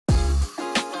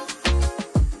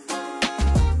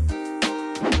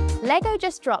LEGO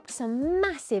just dropped some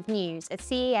massive news at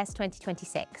CES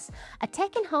 2026, a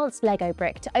tech-enhanced LEGO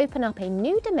brick to open up a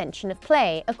new dimension of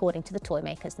play, according to the toy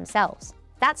makers themselves.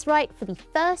 That's right, for the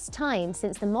first time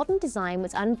since the modern design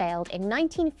was unveiled in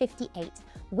 1958,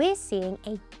 we're seeing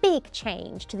a big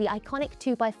change to the iconic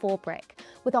 2x4 brick,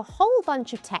 with a whole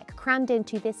bunch of tech crammed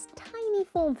into this tiny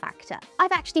form factor.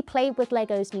 I've actually played with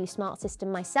LEGO's new smart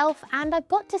system myself, and I've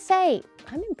got to say,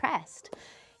 I'm impressed.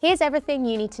 Here's everything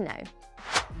you need to know.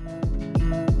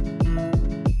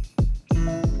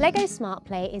 LEGO Smart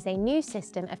Play is a new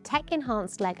system of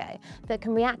tech-enhanced LEGO that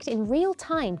can react in real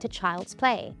time to child's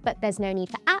play. But there's no need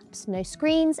for apps, no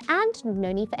screens, and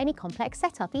no need for any complex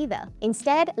setup either.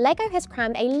 Instead, LEGO has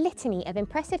crammed a litany of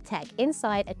impressive tech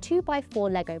inside a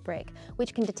 2x4 LEGO brick,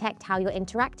 which can detect how you're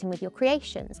interacting with your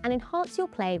creations and enhance your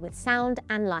play with sound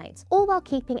and light, all while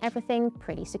keeping everything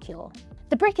pretty secure.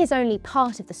 The brick is only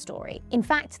part of the story. In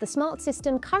fact, the smart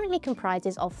system currently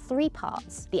comprises of 3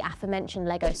 parts: the aforementioned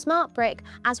LEGO Smart Brick,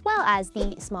 as well as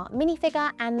the Smart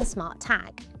Minifigure and the Smart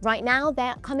Tag. Right now,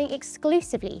 they're coming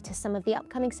exclusively to some of the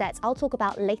upcoming sets I'll talk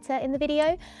about later in the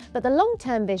video, but the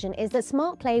long-term vision is that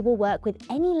Smart Play will work with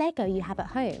any LEGO you have at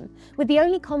home, with the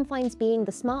only confines being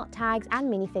the Smart Tags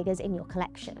and minifigures in your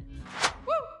collection.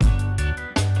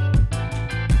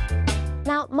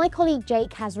 Now, my colleague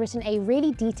Jake has written a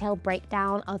really detailed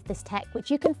breakdown of this tech, which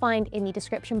you can find in the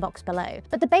description box below.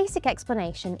 But the basic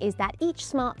explanation is that each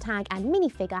smart tag and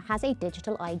minifigure has a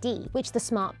digital ID, which the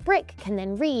smart brick can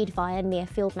then read via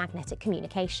near-field magnetic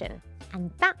communication.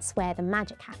 And that's where the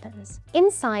magic happens.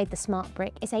 Inside the smart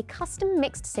brick is a custom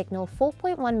mixed signal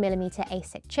 4.1mm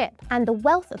ASIC chip and a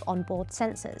wealth of onboard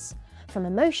sensors. From a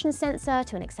motion sensor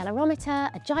to an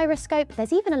accelerometer, a gyroscope,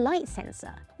 there's even a light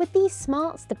sensor. With these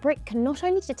smarts, the brick can not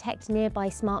only detect nearby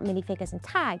smart minifigures and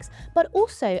tags, but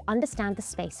also understand the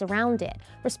space around it,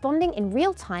 responding in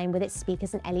real time with its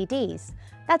speakers and LEDs.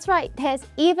 That's right, there's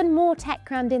even more tech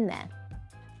crammed in there.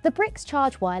 The bricks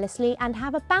charge wirelessly and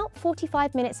have about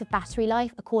 45 minutes of battery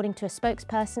life, according to a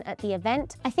spokesperson at the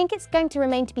event. I think it's going to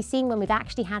remain to be seen when we've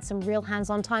actually had some real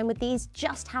hands-on time with these,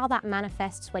 just how that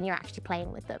manifests when you're actually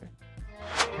playing with them.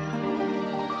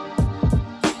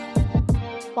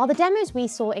 While the demos we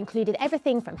saw included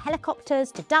everything from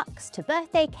helicopters to ducks to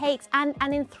birthday cakes and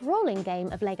an enthralling game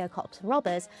of LEGO Cops and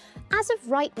Robbers, as of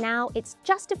right now it's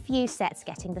just a few sets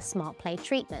getting the Smart Play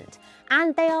treatment,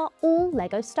 and they are all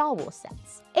LEGO Star Wars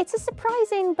sets. It's a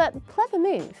surprising but clever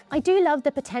move. I do love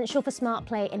the potential for Smart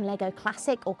Play in LEGO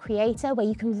Classic or Creator, where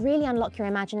you can really unlock your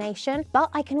imagination, but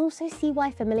I can also see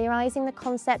why familiarising the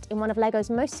concept in one of LEGO's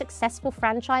most successful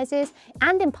franchises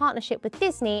and in partnership with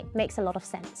Disney makes a lot of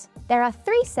sense. There are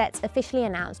 3 sets officially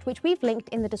announced, which we've linked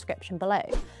in the description below.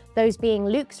 Those being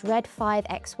Luke's Red 5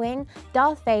 X-Wing,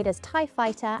 Darth Vader's TIE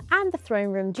Fighter, and the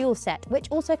Throne Room Duel set, which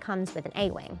also comes with an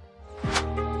A-Wing.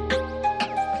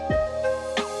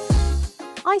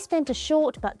 I spent a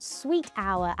short but sweet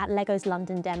hour at LEGO's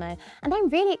London demo, and I'm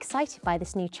really excited by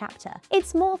this new chapter.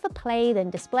 It's more for play than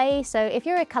display, so if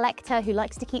you're a collector who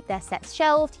likes to keep their sets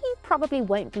shelved, you probably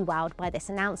won't be wowed by this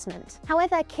announcement.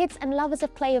 However, kids and lovers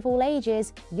of play of all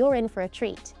ages, you're in for a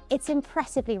treat. It's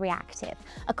impressively reactive.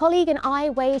 A colleague and I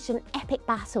waged an epic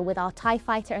battle with our TIE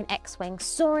Fighter and X-Wing,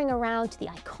 soaring around to the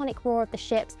iconic roar of the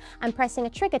ships and pressing a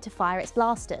trigger to fire its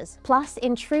blasters. Plus,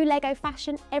 in true LEGO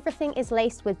fashion, everything is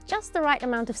laced with just the right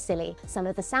amount of silly. Some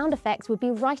of the sound effects would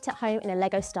be right at home in a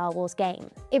LEGO Star Wars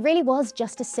game. It really was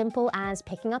just as simple as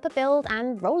picking up a build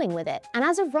and rolling with it. And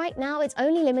as of right now, its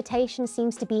only limitation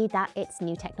seems to be that it's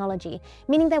new technology,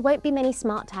 meaning there won't be many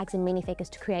smart tags and minifigures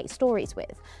to create stories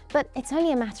with. But it's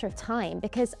only a matter of time,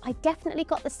 because I definitely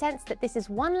got the sense that this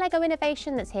is one LEGO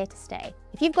innovation that's here to stay.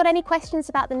 If you've got any questions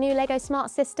about the new LEGO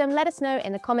Smart System, let us know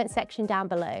in the comment section down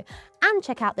below. And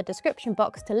check out the description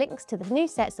box to links to the new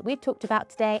sets that we've talked about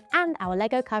today and our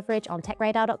LEGO coverage on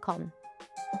TechRadar.com.